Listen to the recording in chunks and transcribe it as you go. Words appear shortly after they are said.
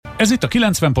Ez itt a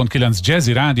 90.9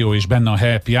 Jazzy Rádió és benne a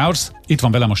Happy Hours. Itt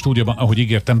van velem a stúdióban, ahogy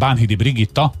ígértem, Bánhidi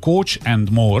Brigitta, coach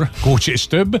and more, coach és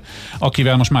több,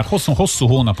 akivel most már hosszú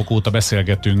hónapok óta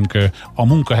beszélgetünk a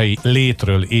munkahelyi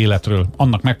létről, életről,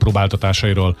 annak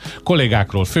megpróbáltatásairól,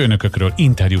 kollégákról, főnökökről,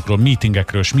 interjúkról,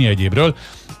 meetingekről és mi egyébről.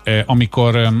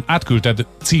 Amikor átküldted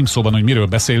címszóban, hogy miről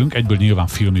beszélünk, egyből nyilván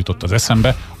film jutott az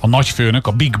eszembe, a nagyfőnök,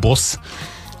 a Big Boss.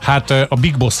 Hát a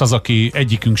Big Boss az, aki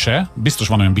egyikünk se, biztos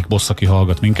van olyan Big Boss, aki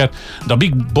hallgat minket, de a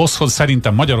Big Bosshoz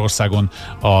szerintem Magyarországon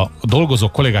a dolgozó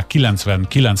kollégák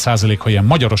 99%-a ilyen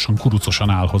magyarosan, kurucosan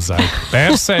áll hozzájuk.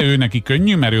 Persze, ő neki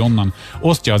könnyű, mert ő onnan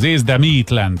osztja az ész, de mi itt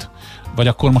lent? Vagy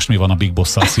akkor most mi van a Big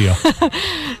Boss-szal? Szia!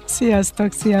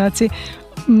 Sziasztok, szia Laci!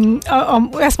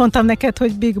 Ezt mondtam neked,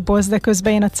 hogy Big Boss, de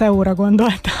közben én a CEO-ra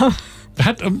gondoltam.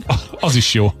 Hát az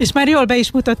is jó. És már jól be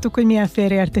is mutattuk, hogy milyen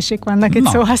félreértések vannak egy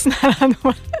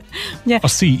szóhasználatban. A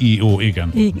CEO,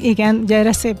 igen. Igen, ugye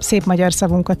erre szép magyar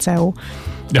szavunk a CEO.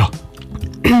 Ja.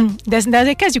 De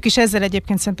azért kezdjük is ezzel,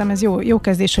 egyébként szerintem ez jó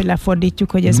kezdés, hogy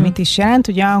lefordítjuk, hogy ez mit is jelent.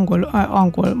 Ugye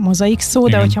angol mozaik szó,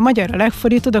 igen. De hogyha magyarra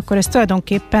lefordítod, akkor ez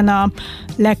tulajdonképpen a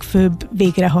legfőbb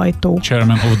végrehajtó.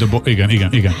 Chairman of the board,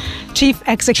 igen. Chief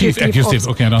Executive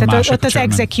okay, tehát ott az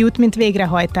execute, mint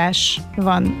végrehajtás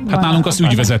van. Hát nálunk azt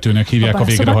ügyvezetőnek hívják a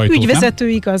végrehajtót, szóval ügyvezető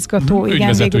igazgató,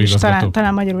 igen, végül is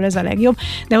talán magyarul ez a legjobb.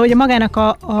 De hogy magának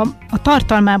a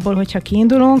tartalmából, hogyha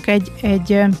kiindulunk,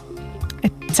 egy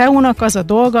CEO-nak az a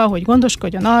dolga, hogy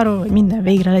gondoskodjon arról, hogy minden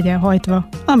végre legyen hajtva,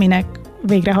 aminek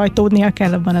végrehajtódnia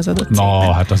kell abban az adott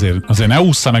cégben. Hát azért ne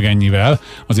ússza meg ennyivel,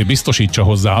 azért biztosítsa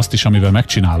hozzá azt is, amivel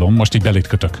megcsinálom, most így belét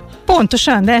kötök.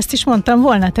 Pontosan, de ezt is mondtam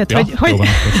volna, tehát hogy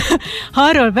ha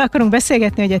arról akarunk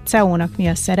beszélgetni, hogy egy CEO-nak mi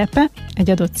a szerepe egy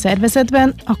adott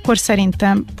szervezetben, akkor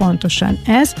szerintem pontosan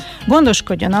ez.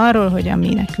 Gondoskodjon arról, hogy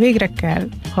aminek végre kell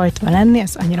hajtva lenni,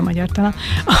 ez annyira magyartalan.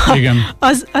 Igen,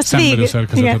 az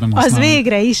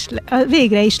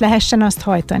végre is lehessen azt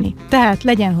hajtani. Tehát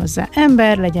legyen hozzá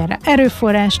ember, legyen rá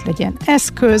erőforrás, legyen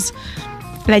eszköz,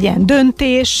 legyen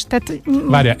döntés. Tehát...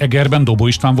 Várjál, Egerben Dobó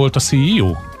István volt a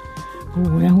CEO?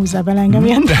 Ne húzzál bele engem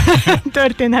ilyen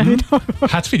történelmi dolgok.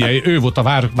 Hát figyelj, ő volt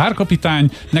a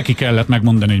várkapitány, neki kellett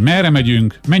megmondani, hogy merre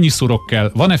megyünk, mennyi szurok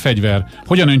kell, van-e fegyver,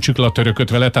 hogyan öntsük le a törököt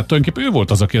vele, tehát tulajdonképpen ő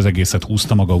volt az, aki az egészet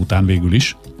húzta maga után végül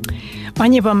is.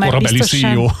 Annyiban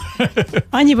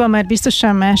már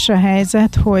biztosan más a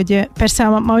helyzet, hogy persze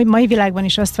a mai világban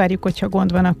is azt várjuk, hogyha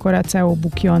gond van, akkor a CEO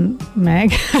bukjon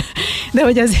meg. De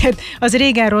hogy azért az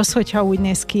régen rossz, hogyha úgy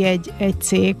néz ki egy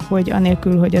cég, hogy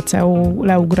anélkül, hogy a CEO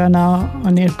leugrana,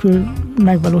 anélkül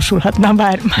megvalósulhatna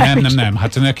bár. Nem.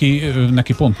 Hát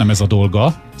neki pont nem ez a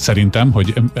dolga, szerintem,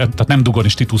 hogy tehát nem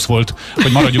Dugonis Titus volt,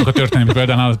 hogy maradjunk a történelmi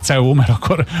példánál a CEO, mert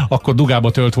akkor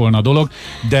dugába tölt volna a dolog,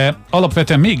 de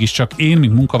alapvetően mégiscsak én,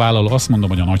 mint munkavállaló azt mondom,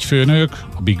 hogy a nagyfőnök,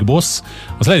 a Big Boss,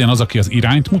 az legyen az, aki az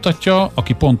irányt mutatja,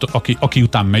 aki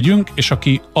után megyünk, és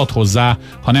aki ad hozzá,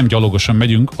 ha nem gyalogosan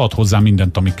megyünk, ad hozzá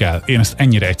mindent, ami kell. Én ezt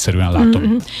ennyire egyszerűen látom.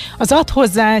 Mm-hmm. Az ad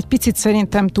hozzá egy picit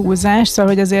szerintem túlzás,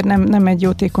 szóval, hogy azért nem egy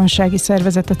jótékonysági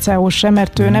szervezet a CEO sem,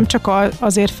 mert ő nem csak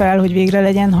azért fel, hogy végre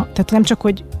legyen, tehát nem csak,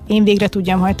 hogy én végre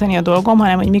tudjam hajtani a dolgom,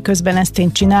 hanem hogy miközben ezt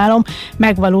én csinálom,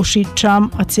 megvalósítsam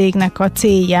a cégnek a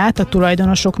célját, a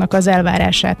tulajdonosoknak az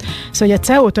elvárását. Szóval, hogy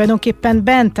a CEO tulajdonképpen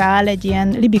bent áll egy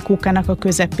ilyen libikókának a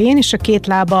közepén, és a két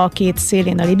lába a két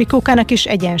szélén a libikókának is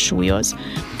egyensúlyoz.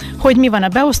 Hogy mi van a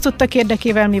beosztottak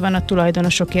érdekével, mi van a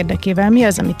tulajdonosok érdekével, mi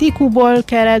az, amit IQ-ból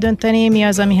kell eldönteni, mi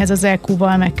az, amihez az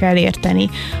EQ-val meg kell érteni.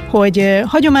 Hogy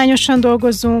hagyományosan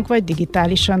dolgozzunk, vagy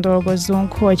digitálisan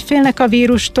dolgozzunk, hogy félnek a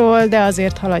vírustól, de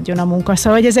azért haladjon a munka.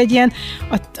 Szóval, hogy ez egy ilyen,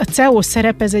 a CEO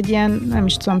szerep, ez egy ilyen, nem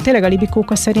is tudom, tényleg a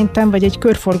libikóka szerintem, vagy egy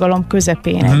körforgalom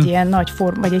közepén, egy ilyen nagy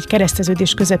vagy egy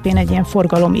kereszteződés közepén egy ilyen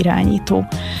forgalom irányító.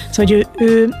 Szóval, hogy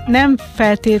ő nem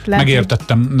feltétlenül...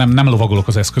 Megértettem, nem lovagolok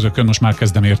az eszközökön, most már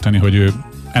kezdem érteni, hogy ő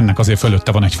ennek azért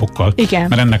fölötte van egy fokkal. Igen.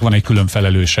 Mert ennek van egy külön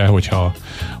felelőse,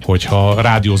 hogyha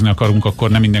rádiózni akarunk, akkor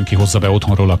nem mindenki hozza be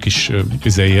otthonról a kis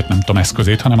nem tudom,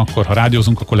 eszközét, hanem akkor, ha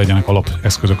rádiózunk, akkor legyenek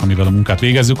alapeszközök, amivel a munkát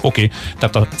végezzük. Oké.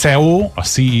 Tehát a CEO, a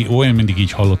CEO, én mindig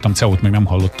így hallottam, CEO-t még nem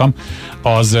hallottam,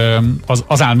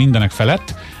 az áll mindenek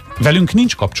felett. Velünk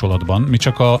nincs kapcsolatban, mi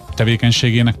csak a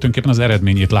tevékenységének tulajdonképpen az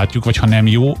eredményét látjuk, vagy ha nem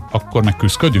jó, akkor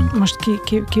megküzdködünk. Most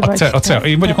ki vagy?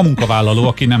 Én vagyok a munkavállaló,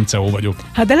 aki nem CEO vagyok.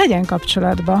 Hát de legyen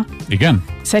kapcsolatban. Igen?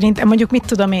 Szerintem mondjuk mit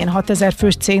tudom én, 6000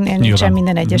 fős cégnél nincsen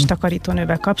minden egyes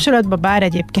takarítónővel kapcsolatban, bár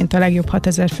egyébként a legjobb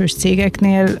 6000 fős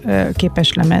cégeknél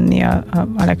képes lemenni a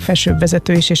legfelsőbb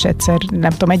vezető is, és egyszer,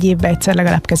 nem tudom, egy évben egyszer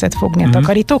legalább kezet fogni a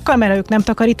takarítókkal, mert ha ők nem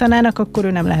takarítanának, akkor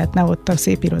ő nem lehetne ott a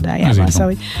szép irodájában.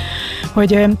 Szóval,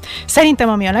 hogy Szerintem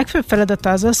ami a legfőbb feladata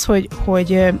az,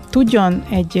 hogy tudjon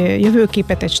egy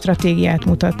jövőképet, egy stratégiát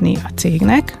mutatni a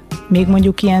cégnek, még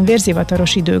mondjuk ilyen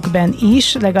vérzivataros időkben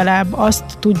is legalább azt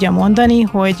tudja mondani,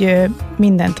 hogy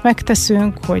mindent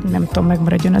megteszünk, hogy nem tudom,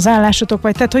 megmaradjon az állásotok,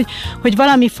 vagy tehát, hogy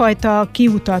valami fajta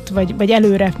kiutat, vagy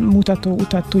előre mutató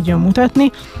utat tudjon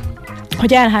mutatni,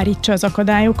 hogy elhárítsa az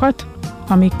akadályokat,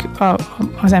 amik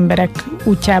az emberek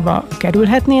útjába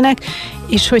kerülhetnének,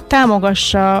 és hogy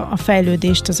támogassa a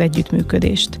fejlődést, az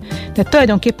együttműködést. Tehát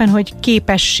tulajdonképpen, hogy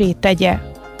képessé tegye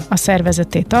a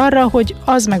szervezetét arra, hogy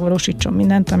az megvalósítson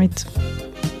mindent, amit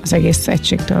az egész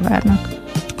egységtől várnak.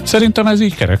 Szerintem ez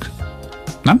így kerek.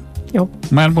 Nem? Jó.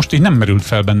 Mert most így nem merült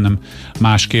fel bennem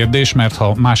más kérdés, mert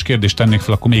ha más kérdést tennék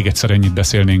fel, akkor még egyszer ennyit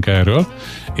beszélnénk erről,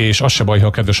 és az se baj, ha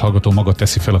a kedves hallgató maga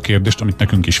teszi fel a kérdést, amit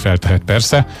nekünk is feltehet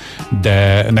persze,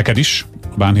 de neked is,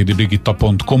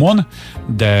 bánhidibrigitta.com-on,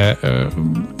 de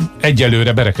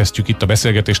egyelőre berekeztjük itt a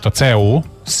beszélgetést a CEO,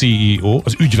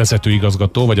 az ügyvezető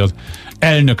igazgató, vagy az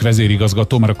elnök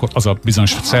vezérigazgató, mert akkor az a bizonyos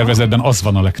szervezetben az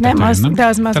van a legtetőjén, nem? De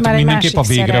az tehát már mindenképp egy a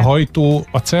végrehajtó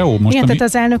a CEO? Most igen, tehát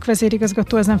az elnök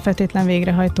vezérigazgató az nem feltétlen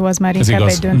végrehajtó, az már inkább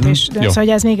egy döntés. Szóval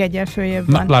ez még egyel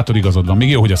följebb van. Na, látod, igazad van. Még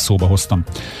jó, hogy ezt szóba hoztam.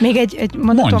 Még egy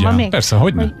mondatom van még? Persze,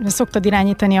 hogy szoktad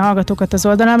irányítani a hallgatókat az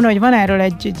oldalamra, hogy van erről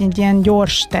egy ilyen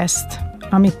gyors teszt,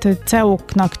 amit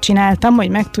CEO-knak csináltam, hogy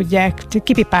meg tudják,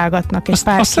 kipipálgatnak egy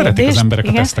pár kérdést. Szeretik az emberek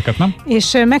a teszteket, nem?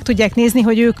 És meg tudják nézni,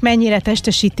 hogy ők mennyire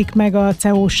testesítik meg a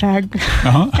CEO-ság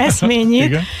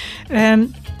eszményét.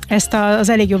 Ezt az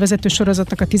Elég jó vezető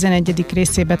sorozatnak a 11.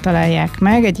 részébe találják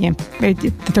meg,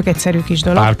 egy tök egyszerű kis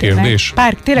dolog. Pár kérdés.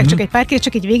 Tényleg csak egy pár kérdés,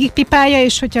 csak így végigpipálja,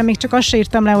 és hogyha még csak azt se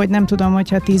írtam le, hogy nem tudom,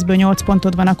 hogyha 10-ből 8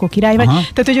 pontod van, akkor király vagy.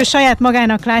 Tehát, hogy ő saját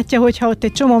magának látja, hogy ha ott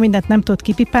egy csomó mindent nem tud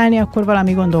kipipálni, akkor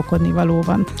valami gondolkodni való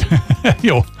van.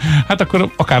 Jó, hát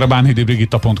akkor akár a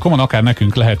bánhidibrigitta.com-on, akár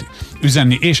nekünk lehet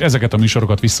üzenni, és ezeket a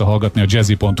műsorokat visszahallgatni a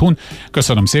jazzy.hu-n.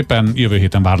 Köszönöm szépen, jövő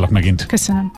héten várlak megint. Köszönöm.